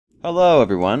Hello,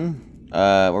 everyone.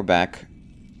 We're back.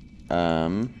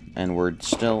 And we're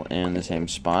still in the same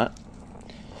spot.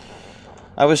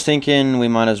 I was thinking we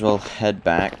might as well head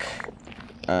back.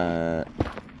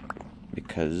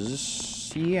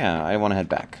 Because, yeah, I want to head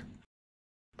back.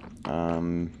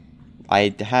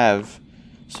 I have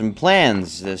some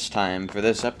plans this time for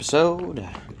this episode.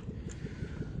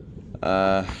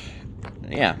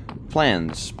 Yeah,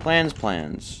 plans.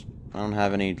 Plans. I don't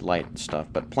have any light stuff,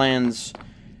 but plans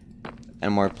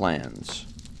and more plans.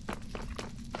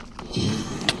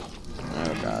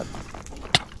 Oh, God.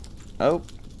 Oh,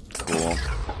 cool.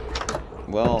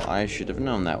 Well, I should have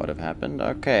known that would have happened.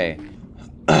 Okay.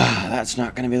 That's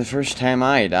not going to be the first time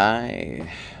I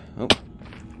die. Oh.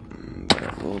 But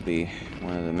it will be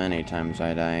one of the many times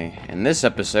I die in this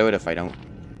episode if I don't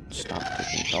stop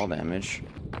taking fall damage.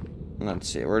 Let's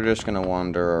see. We're just going to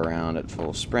wander around at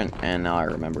full sprint. And now I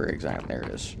remember exactly. There it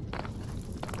is.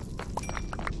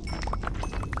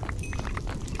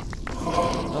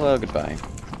 Hello, goodbye.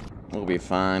 We'll be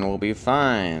fine, we'll be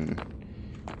fine.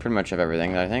 Pretty much have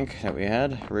everything, I think, that we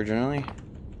had originally.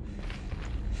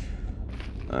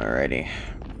 Alrighty.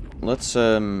 Let's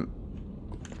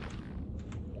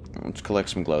collect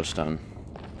some glowstone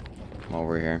while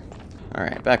we're here.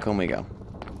 Alright, back home we go.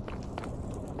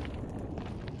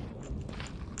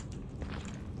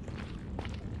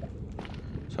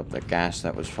 Let's hope the gas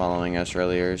that was following us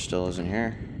earlier still isn't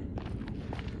here.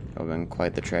 That would have been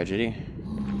quite the tragedy.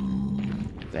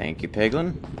 Thank you,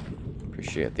 Piglin.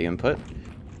 Appreciate the input.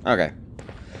 Okay.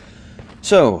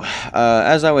 So,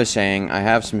 as I was saying, I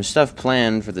have some stuff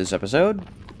planned for this episode.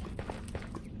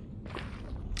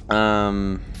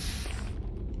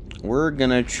 We're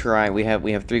gonna try. We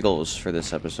have 3 goals for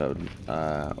this episode.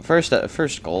 First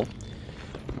goal.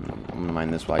 I'm gonna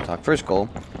mind this while I talk. First goal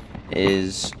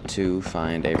is to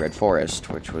find a red forest,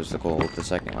 which was the goal with the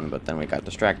second one, but then we got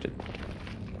distracted.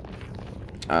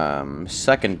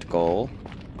 Second goal.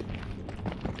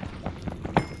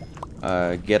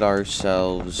 Get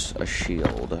ourselves a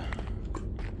shield.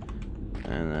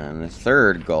 And then the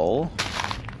third goal,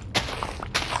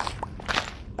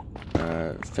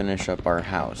 finish up our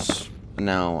house.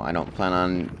 Now, I don't plan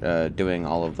on doing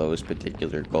all of those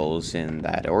particular goals in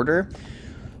that order,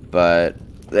 but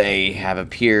they have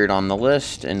appeared on the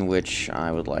list in which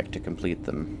I would like to complete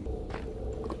them.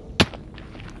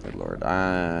 Good lord.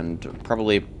 And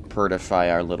probably purify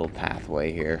our little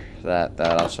pathway here. That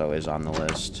also is on the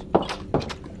list.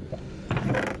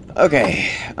 Okay,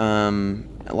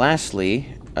 lastly,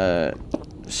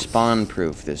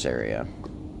 spawn-proof this area.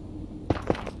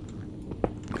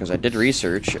 Because I did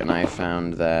research, and I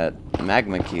found that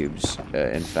magma cubes,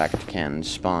 in fact, can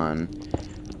spawn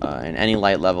in any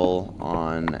light level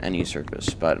on any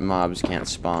surface, but mobs can't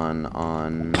spawn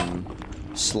on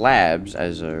slabs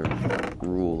as a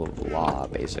rule of law,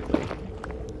 basically.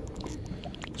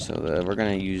 So we're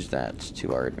going to use that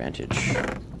to our advantage.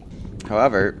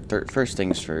 However, first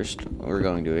things first, we're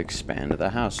going to expand the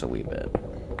house a wee bit.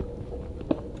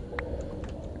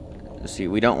 See,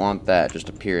 we don't want that just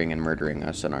appearing and murdering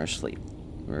us in our sleep.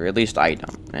 Or at least I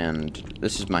don't. And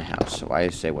this is my house, so I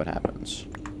say what happens.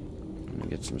 Let me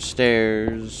get some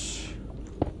stairs.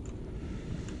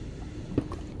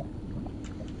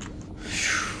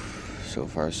 So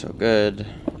far, so good.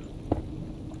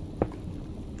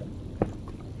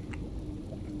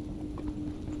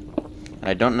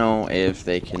 I don't know if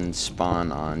they can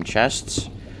spawn on chests,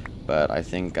 but I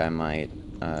think I might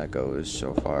go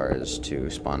so far as to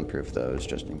spawn-proof those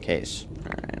just in case.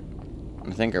 Alright.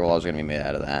 I think our wall is going to be made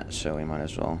out of that, so we might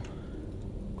as well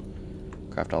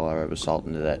craft all our basalt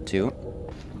into that too.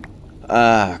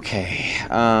 Okay.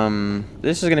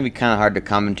 This is going to be kind of hard to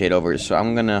commentate over, so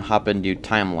I'm going to hop into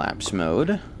time-lapse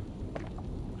mode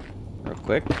real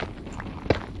quick.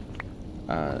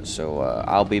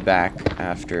 I'll be back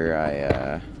after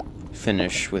I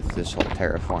finish with this whole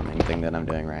terraforming thing that I'm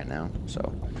doing right now.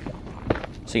 So,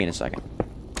 see you in a second.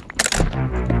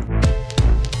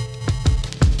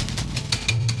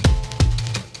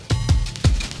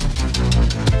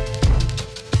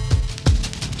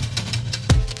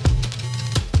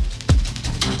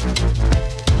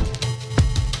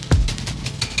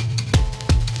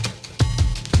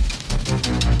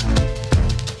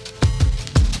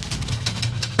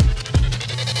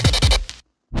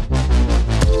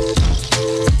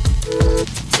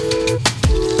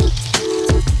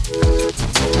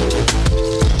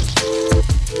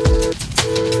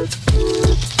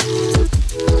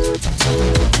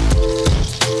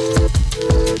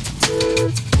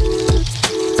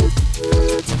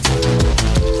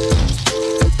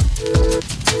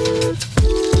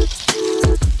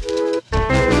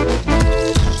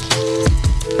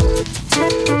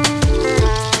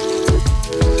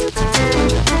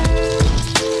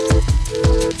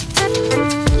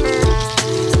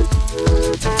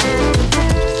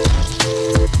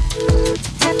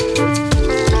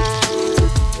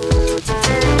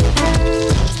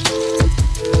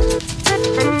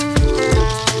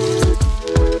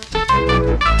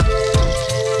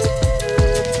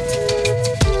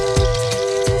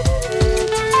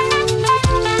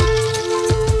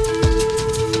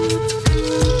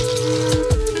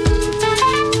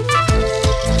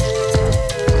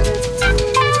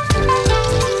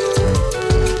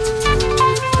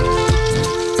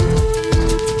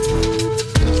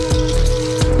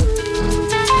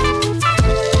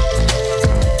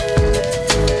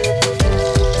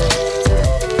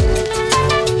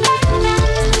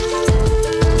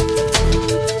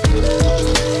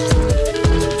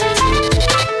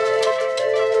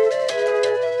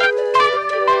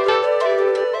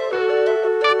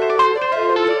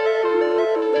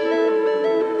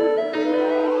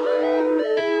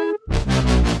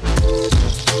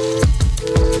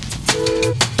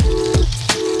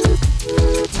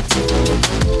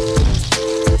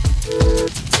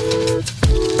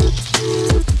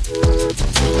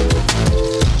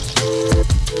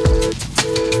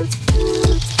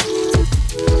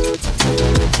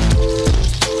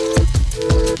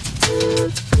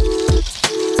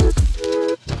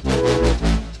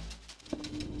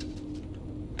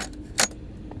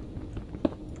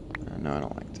 No, I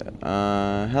don't like that.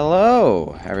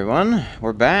 Hello, everyone.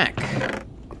 We're back.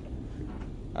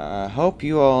 Hope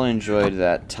you all enjoyed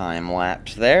that time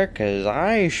lapse there, because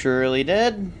I surely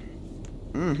did.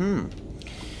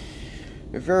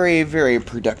 Very, very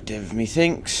productive,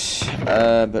 methinks.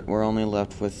 But we're only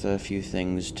left with a few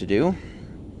things to do.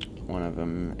 One of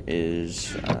them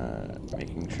is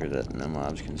making sure that no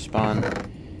mobs can spawn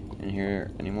in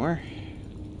here anymore.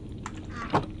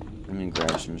 Let me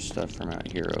grab some stuff from out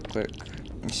here real quick.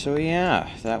 So yeah,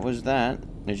 that was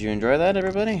that. Did you enjoy that,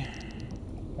 everybody?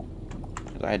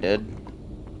 'Cause I did.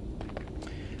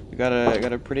 We got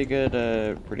a pretty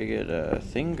good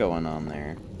thing going on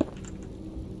there.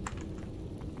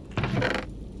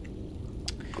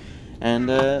 And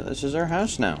this is our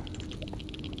house now.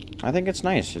 I think it's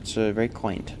nice. It's very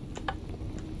quaint.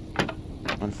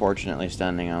 Unfortunately,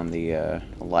 standing on the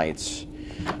lights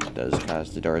does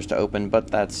cause the doors to open,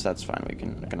 but that's fine. We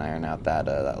can iron out that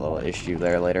little issue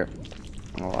there later.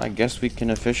 Well, I guess we can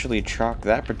officially chalk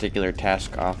that particular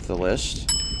task off the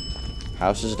list.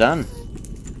 House is done.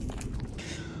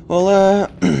 Well,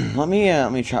 let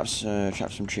me chop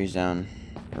some trees down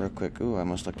real quick. Ooh, I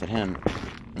almost looked at him.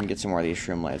 Let me get some more of these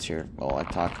shroom lights here while I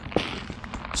talk.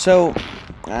 So,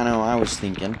 I know I was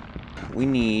thinking we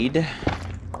need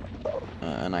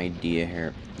an idea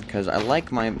here. Because I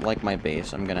like my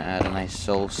base. I'm gonna add a nice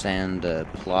soul sand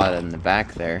plot in the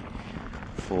back there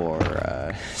for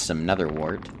some nether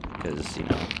wart. Because, you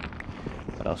know,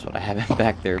 what else would I have it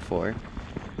back there for?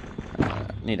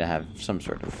 Need to have some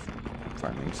sort of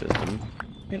farming system.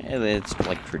 It's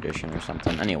like tradition or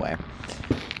something. Anyway,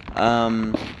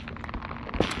 I'm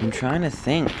trying to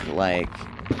think, like,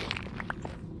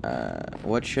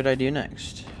 what should I do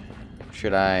next?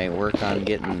 Should I work on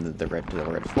getting the red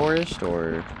forest,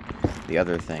 or the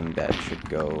other thing that should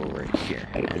go right here,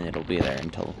 and it'll be there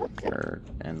and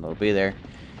it'll be there,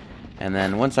 and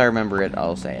then once I remember it,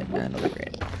 I'll say it, and it'll be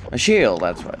great. A shield,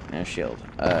 that's what, a shield.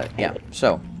 Yeah.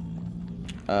 So,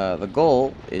 the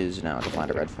goal is now to find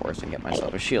a red forest and get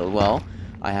myself a shield. Well,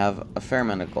 I have a fair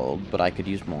amount of gold, but I could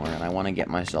use more, and I want to get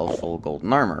myself full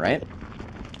golden armor, right?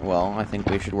 Well, I think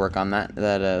we should work on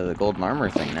the golden armor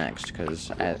thing next,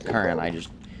 because at current I just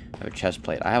have a chest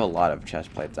plate. I have a lot of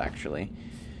chest plates actually,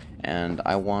 and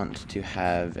I want to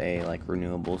have a like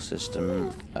renewable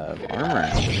system of armor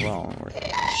as well.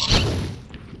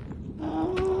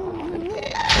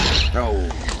 No,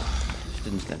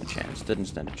 didn't stand a chance. Didn't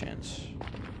stand a chance.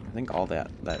 I think all that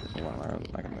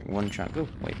one shot. Oh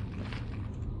wait,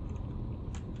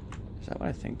 is that what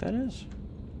I think that is?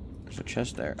 There's a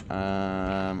chest there.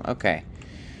 Okay.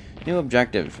 New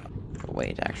objective.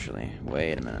 Wait, actually.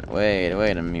 Wait a minute. Wait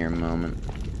a mere moment.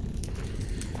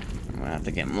 I'm gonna have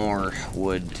to get more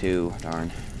wood, too. Darn.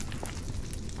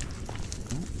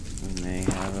 Oh, we may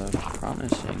have a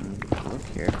promising look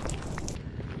here.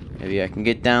 Maybe I can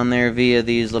get down there via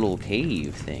these little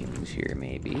cave things here,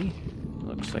 maybe.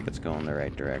 Looks like it's going the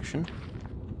right direction.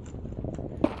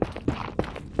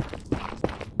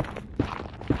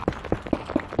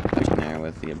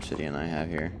 With the obsidian I have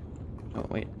here. Oh,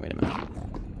 wait a minute.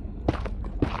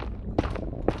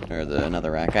 Or another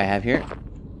rack I have here.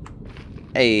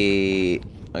 Hey,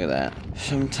 look at that.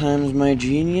 Sometimes my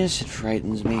genius, it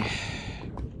frightens me.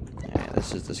 Yeah,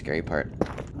 this is the scary part.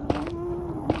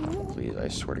 Please, I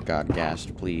swear to God,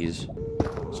 ghast, please.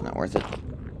 It's not worth it.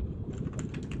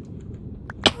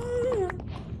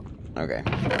 Okay.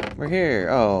 We're here.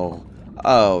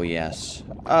 Oh, yes.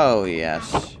 Oh,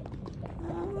 yes.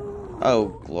 Oh,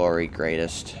 glory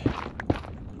greatest.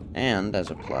 And, as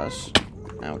a plus...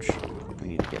 Ouch. We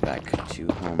need to get back to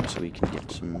home so we can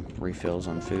get some refills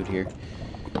on food here.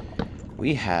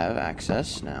 We have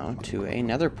access now to a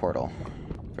nether portal.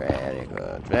 Very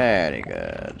good, very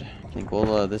good. I think,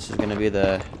 well, this is going to be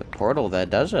the portal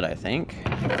that does it, I think.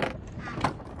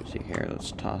 Let's see here,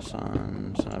 let's toss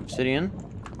on some obsidian.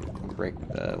 Break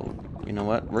the... You know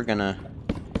what? We're gonna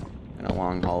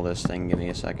long haul this thing. Give me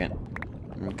a second.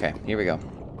 Okay, here we go.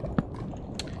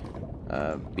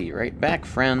 Be right back,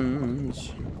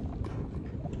 friends.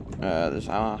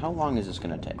 How long is this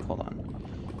gonna take? Hold on.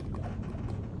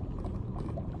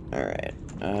 Alright.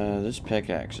 This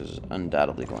pickaxe is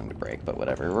undoubtedly going to break, but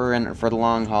whatever. We're in it for the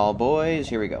long haul, boys.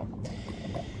 Here we go.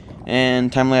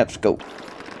 And time lapse, go.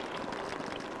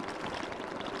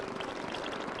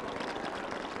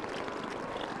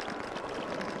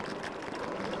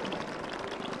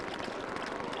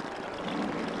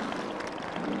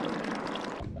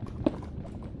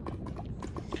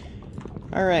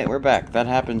 Alright, we're back. That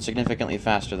happened significantly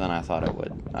faster than I thought it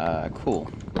would. Cool.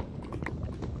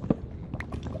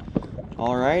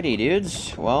 Alrighty,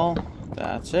 dudes. Well,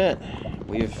 that's it.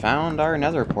 we've found our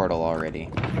nether portal already.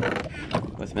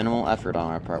 With minimal effort on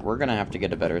our part. We're gonna have to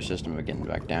get a better system of getting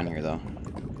back down here, though.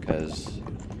 Because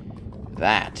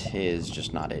that is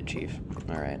just not it, Chief.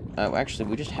 Alright. Oh, actually,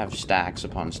 we just have stacks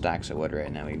upon stacks of wood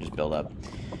right now. We can just build up.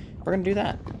 We're gonna do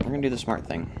that. We're gonna do the smart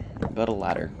thing. Build a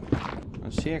ladder.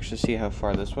 Let's actually see how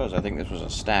far this was. I think this was a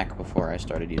stack before I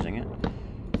started using it.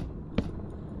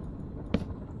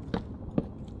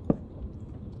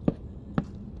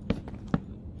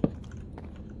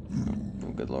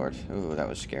 Oh, good lord. Ooh, that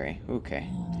was scary. Okay.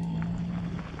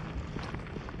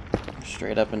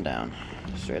 Straight up and down.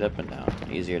 Straight up and down.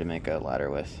 Easier to make a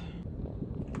ladder with.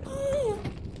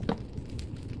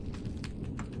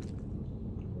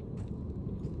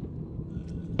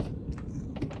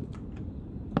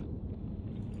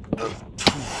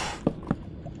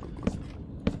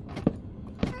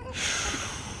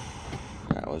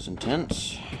 That was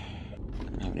intense.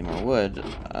 I don't have any more wood.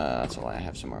 That's a lie. I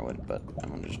have some more wood, but I'm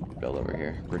gonna just build over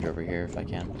here. Bridge over here if I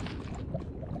can.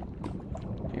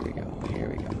 Here we go. Here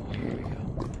we go. Here we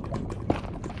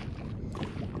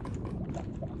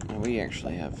go. We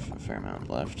actually have a fair amount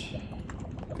left.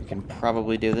 We can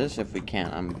probably do this. If we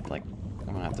can't, I'm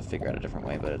gonna have to figure out a different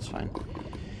way, but it's fine.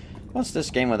 What's this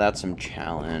game without some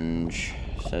challenge?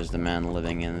 Says the man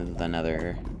living in the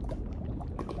nether.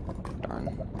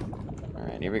 Darn.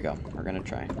 Alright, here we go. We're gonna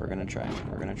try. We're gonna try.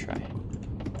 We're gonna try.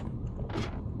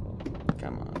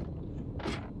 Come on.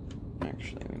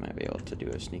 Actually, we might be able to do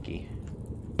a sneaky.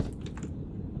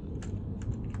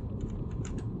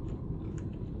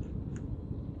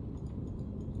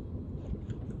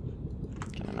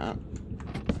 Can I not?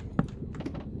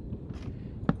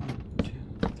 1, 2,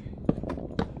 3.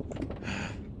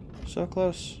 So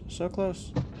close. So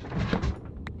close.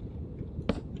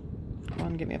 Come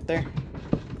on, get me up there.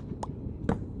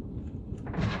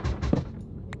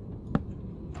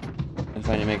 If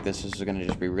I make this is going to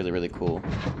just be really, really cool.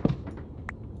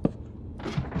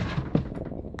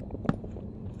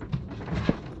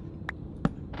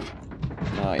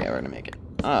 Oh yeah, we're going to make it.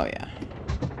 Oh yeah.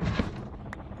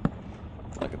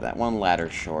 Look at that, one ladder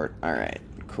short. Alright,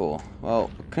 cool. Well,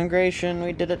 congratulations,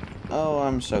 we did it. Oh,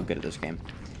 I'm so good at this game.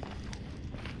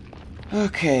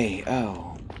 Okay,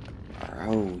 oh.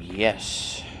 Oh,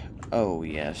 yes. Oh,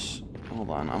 yes. Hold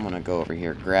on, I'm gonna go over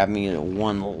here, grab me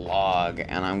one log,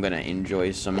 and I'm gonna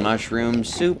enjoy some mushroom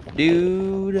soup,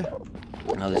 dude.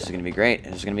 Oh, this is gonna be great.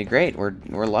 This is gonna be great. We're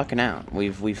lucking out.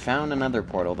 We've found another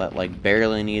portal that like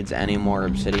barely needs any more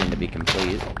obsidian to be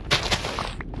complete.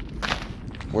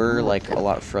 We're like a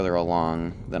lot further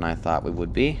along than I thought we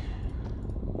would be.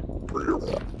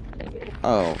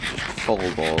 Oh, full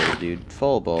bowls, dude.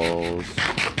 Full bowls.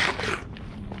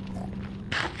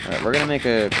 Alright, we're gonna make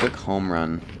a quick home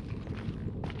run.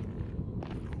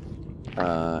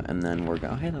 And then we're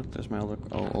going. Oh, hey, look, there's my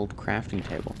old crafting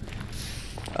table.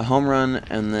 A home run,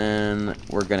 and then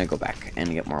we're gonna go back and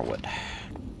get more wood.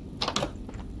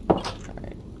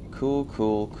 Alright. Cool,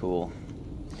 cool, cool.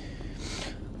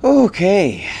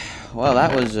 Okay. Well,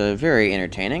 that was very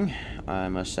entertaining, I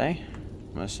must say.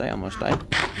 Almost died.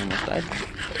 Almost died.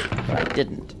 But I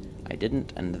didn't. I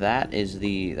didn't, and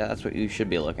that's what you should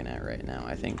be looking at right now,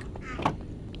 I think.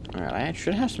 Alright, I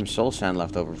should have some soul sand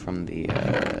left over from the,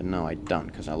 no I don't,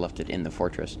 because I left it in the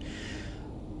fortress.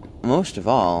 Most of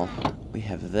all, we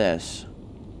have this.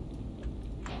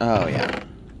 Oh yeah.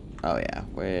 Oh yeah,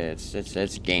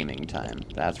 it's gaming time,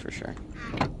 that's for sure.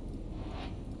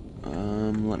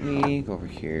 Let me go over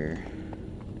here,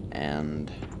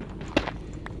 and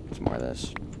some more of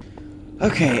this.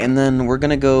 Okay, and then we're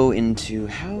gonna go into,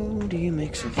 how do you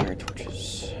make some fire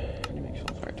torches? How do you make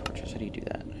soul fire torches? How do you do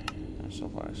that?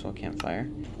 Soul campfire.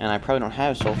 And I probably don't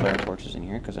have soul fire torches in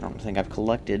here because I don't think I've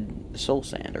collected soul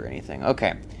sand or anything.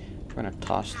 Okay, we're gonna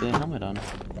toss the helmet on.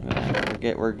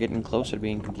 We're getting closer to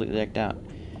being completely decked out.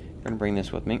 We're gonna bring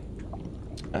this with me.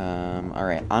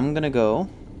 Alright, I'm gonna go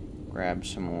grab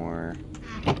some more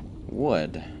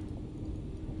wood.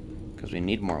 Because we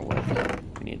need more wood.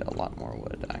 We need a lot more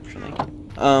wood, actually.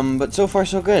 But so far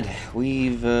so good.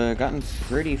 We've gotten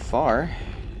pretty far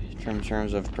in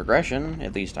terms of progression,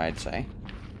 at least I'd say.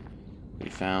 We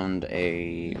found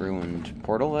a ruined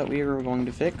portal that we were going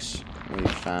to fix. We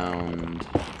found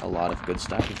a lot of good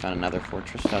stuff. We found another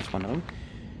fortress, that's one of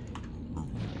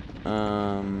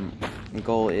them. The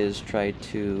goal is try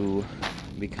to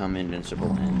become invincible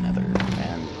in Nether,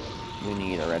 and we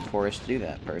need a red forest to do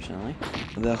that, personally.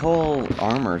 The whole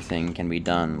armor thing can be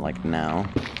done, like, now.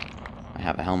 I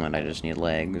have a helmet, I just need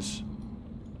legs.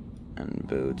 And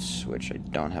boots, which I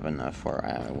don't have enough for.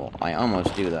 I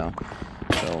almost do, though.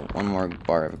 So, one more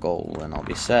bar of gold, and I'll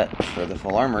be set for the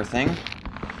full armor thing.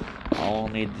 all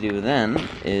we'll need to do then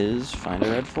is find a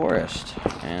red forest,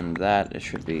 and that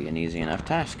should be an easy enough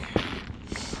task.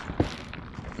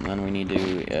 And then we need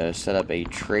to set up a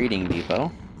trading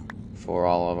depot for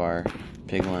all of our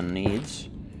piglin needs,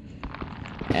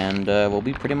 and we'll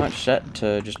be pretty much set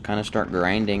to just kind of start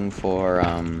grinding for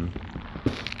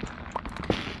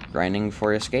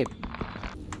escape.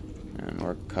 And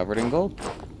we're covered in gold.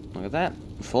 Look at that,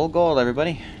 full gold,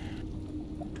 everybody.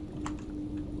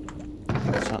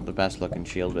 It's not the best looking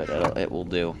shield, but it will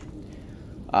do.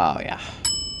 Oh yeah.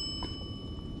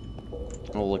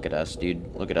 Oh, look at us,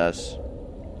 dude. Look at us.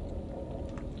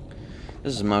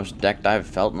 This is the most decked I've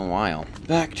felt in a while.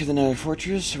 Back to the Nether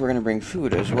Fortress. We're gonna bring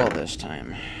food as well this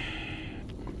time.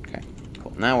 Okay,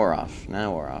 cool. Now we're off.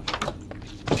 Now we're off.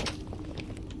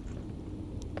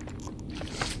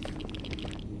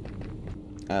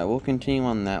 We'll continue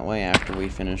on that way after we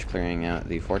finish clearing out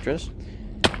the fortress.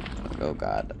 Oh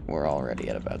god, we're already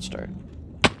at a bad start.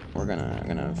 We're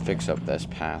gonna fix up this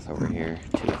path over here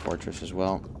to the fortress as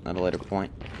well at a later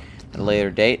point, at a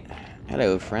later date.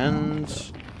 Hello,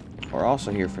 friends. We're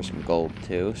also here for some gold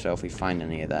too, so if we find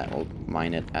any of that, we'll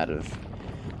mine it out of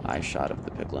eyeshot of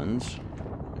the piglins,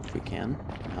 if we can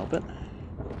help it.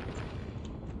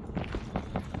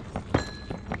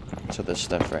 So this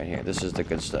stuff right here, this is the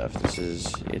good stuff.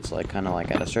 It's like kind of like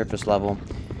at a surface level.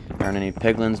 There aren't any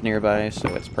piglins nearby,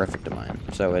 so it's perfect to mine.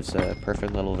 So it's a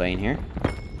perfect little vein here.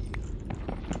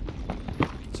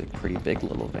 It's a pretty big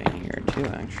little vein here too,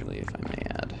 actually, if I may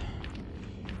add.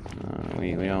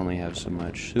 We only have so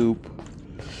much soup.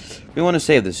 We want to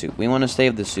save the soup. We want to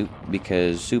save the soup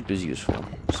because soup is useful.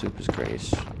 Soup is great.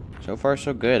 So far,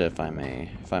 so good, if I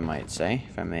might say.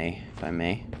 If I may.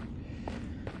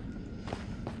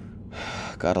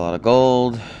 Got a lot of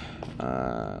gold.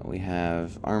 We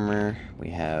have armor. We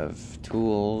have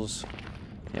tools.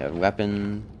 We have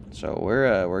weapon. So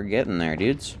we're getting there,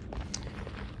 dudes.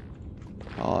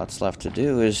 All that's left to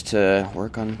do is to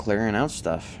work on clearing out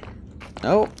stuff.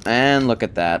 Oh, and look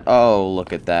at that. Oh,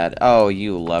 look at that. Oh,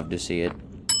 you love to see it.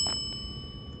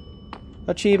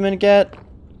 Achievement get.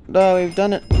 Oh, we've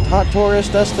done it. Hot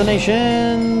tourist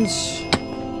destinations.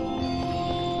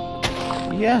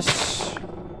 Yes.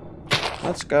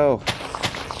 Let's go.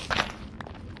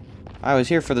 I was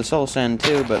here for the soul sand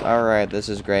too, but alright, this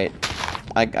is great.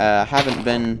 I haven't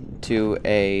been to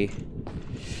a...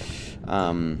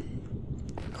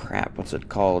 crap, what's it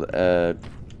called?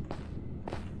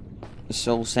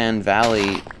 Soul Sand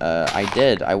Valley. I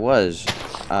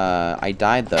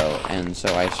died though, and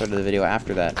so I started the video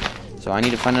after that. So I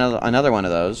need to find another one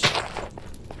of those.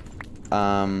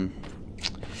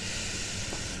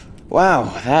 Wow,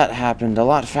 that happened a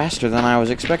lot faster than I was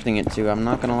expecting it to. I'm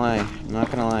not gonna lie.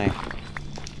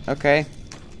 Okay.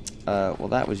 Well,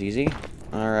 that was easy.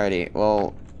 Alrighty.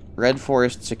 Well, red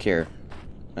forest secure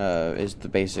is the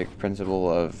basic principle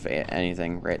of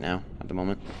anything right now at the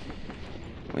moment.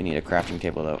 We need a crafting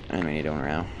table though, and we need one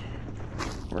now.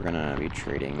 We're gonna be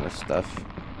trading this stuff,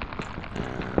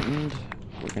 and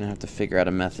we're gonna have to figure out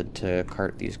a method to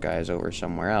cart these guys over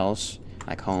somewhere else,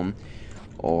 like home,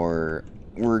 or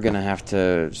we're gonna have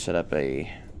to set up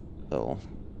a little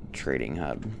trading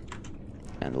hub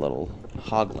and a little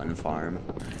hoglin farm.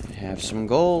 I have some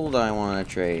gold I want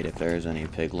to trade if there's any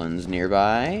piglins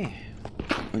nearby.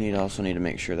 We also need to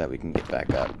make sure that we can get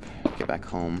back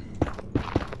home.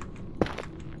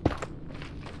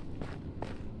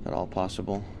 At all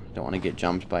possible. Don't want to get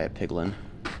jumped by a piglin.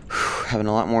 Having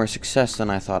a lot more success than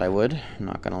I thought I would, I'm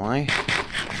not gonna lie.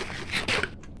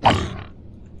 There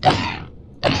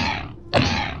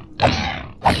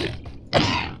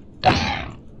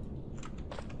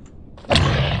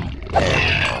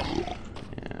we go.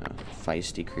 Yeah,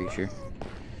 feisty creature.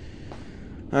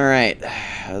 Alright,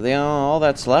 all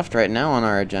that's left right now on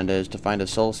our agenda is to find a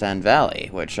Soul Sand Valley,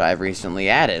 which I've recently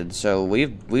added, so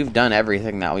we've done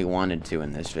everything that we wanted to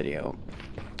in this video,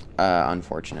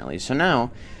 unfortunately. So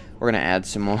now, we're gonna add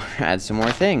some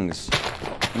more things.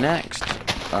 Next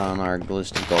on our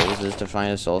list of goals is to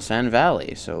find a Soul Sand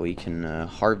Valley, so we can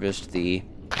harvest the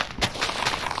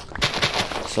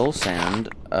Soul Sand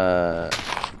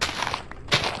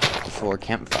for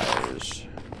campfires.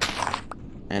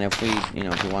 And if we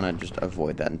want to just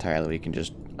avoid that entirely, we can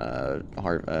just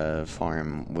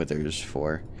farm withers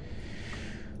for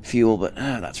fuel, but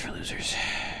that's for losers.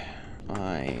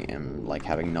 I am, like,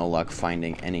 having no luck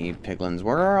finding any piglins.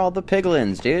 Where are all the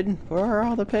piglins, dude? Where are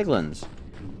all the piglins?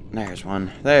 There's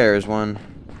one. There's one.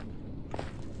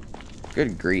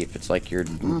 Good grief, it's like your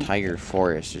entire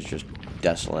forest is just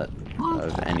desolate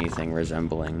of anything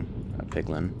resembling a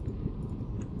piglin.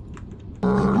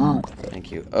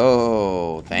 Thank you.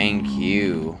 Oh, thank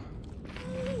you.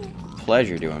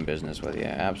 pleasure doing business with you.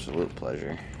 Absolute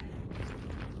pleasure.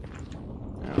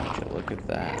 Oh, would you look at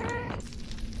that.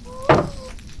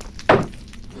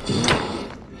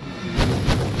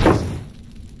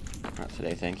 Not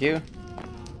today, thank you.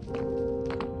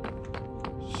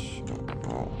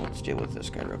 So, let's deal with this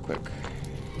guy real quick.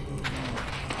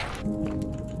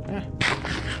 Yeah.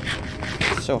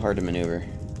 It's so hard to maneuver.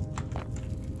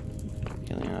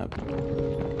 Healing up.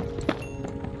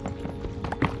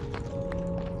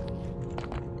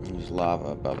 There's lava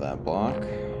above that block.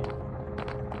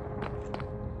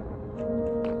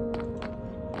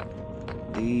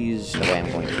 The way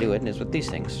I'm going to do it is with these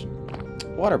things.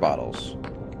 Water bottles.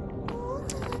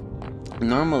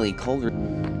 Normally colder.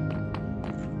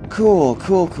 Cool,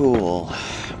 cool, cool.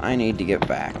 I need to get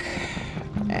back.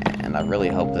 And I really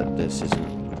hope that this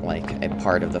isn't like a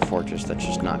part of the fortress that's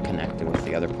just not connected with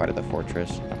the other part of the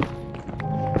fortress.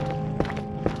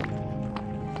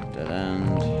 Dead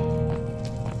end.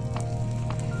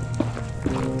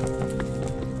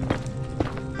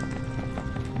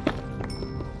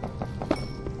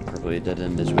 Probably a dead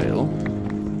end as well.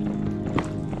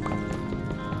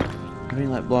 How many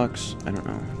light blocks? I don't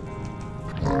know.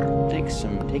 Take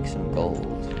some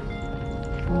gold.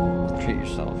 Treat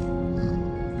yourself.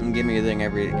 And give me everything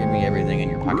in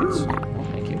your pockets. Oh,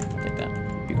 thank you. Take that.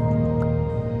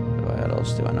 What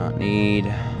else do I not need?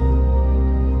 Need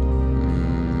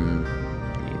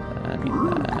that. You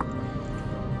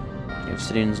have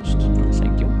obsidians. Just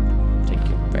thank you. Thank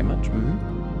you very much.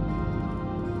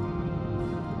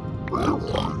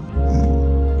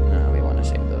 No, we want to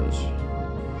save those.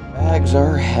 Bags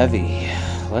are heavy.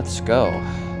 Let's go.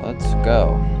 Let's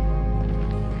go.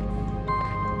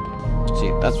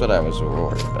 See, that's what I was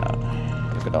worried about.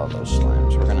 Look at all those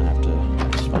slimes. We're gonna have to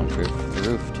spawn-proof the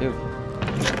roof, too.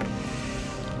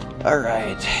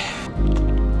 Alright.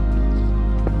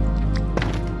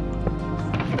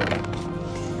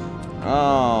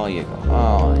 Oh, you go.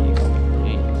 Oh, you go. In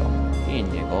you go. In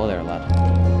you go there, lad.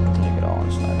 Take it all in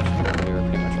slimes. We were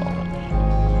pretty much all done.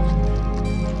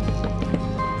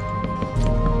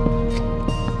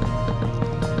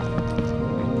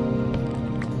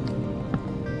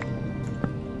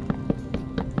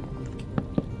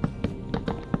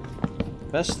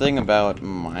 Best thing about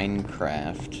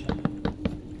Minecraft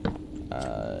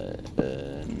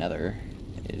Nether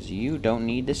is you don't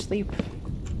need to sleep.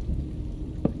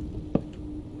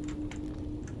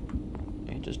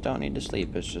 You just don't need to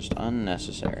sleep. It's just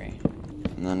unnecessary.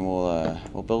 And then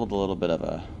we'll build a little bit of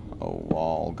a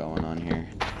wall going on here.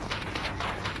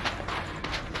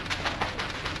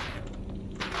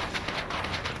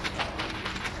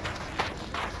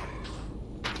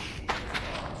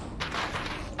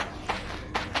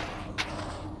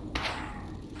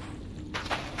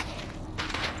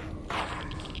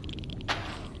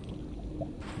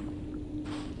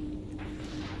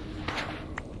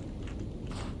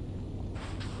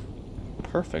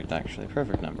 Perfect, actually.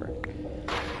 Perfect number.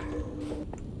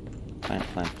 Plant,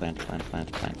 plant, plant, plant,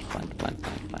 plant, plant, plant, plant,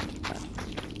 plant, plant, plant.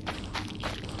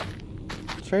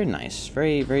 It's very nice.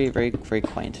 Very, very, very, very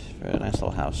quaint. Very nice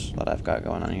little house that I've got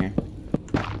going on here.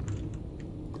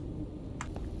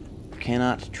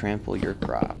 Cannot trample your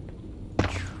crop.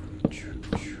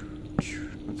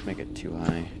 Let's make it too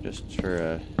high, just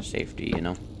for safety, you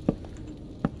know?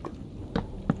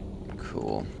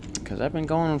 Cool. Because I've been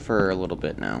going for a little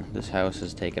bit now. This house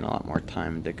has taken a lot more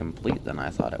time to complete than I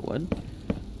thought it would.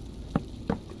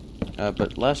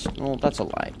 But less, well, that's a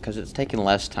lie, because it's taken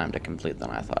less time to complete than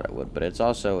I thought it would, but it's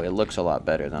also, it looks a lot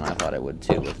better than I thought it would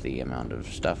too, with the amount of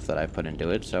stuff that I put into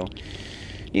it, so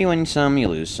you win some, you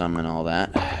lose some, and all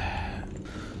that.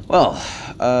 Well,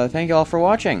 thank you all for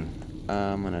watching.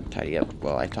 I'm gonna tidy up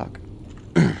while I talk.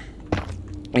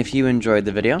 If you enjoyed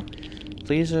the video,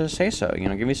 please say so. You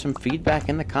know, give me some feedback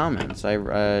in the comments. I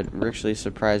actually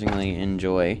surprisingly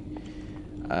enjoy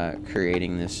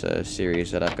creating this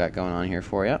series that I've got going on here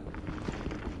for you.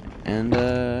 And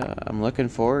I'm looking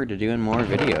forward to doing more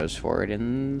videos for it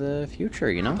in the future,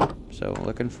 you know? So,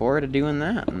 looking forward to doing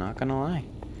that, I'm not gonna lie.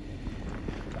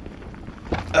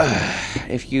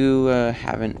 If you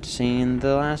haven't seen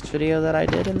the last video that I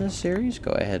did in this series,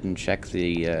 go ahead and check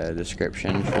the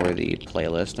description for the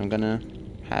playlist I'm gonna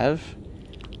have.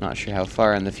 Not sure how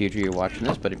far in the future you're watching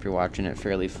this, but if you're watching it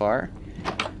fairly far,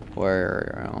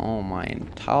 where all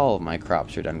of my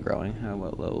crops are done growing.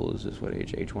 What level is this? What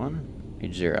age? Age 1?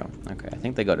 Age 0. Okay, I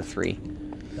think they go to 3.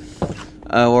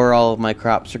 Where all of my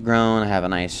crops are grown, I have a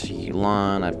nice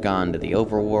lawn, I've gone to the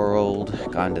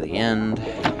overworld, gone to the end.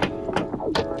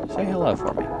 Say hello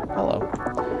for me. Hello.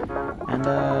 And,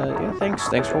 yeah, thanks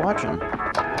for watching.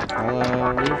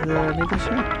 I'll leave this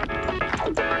here.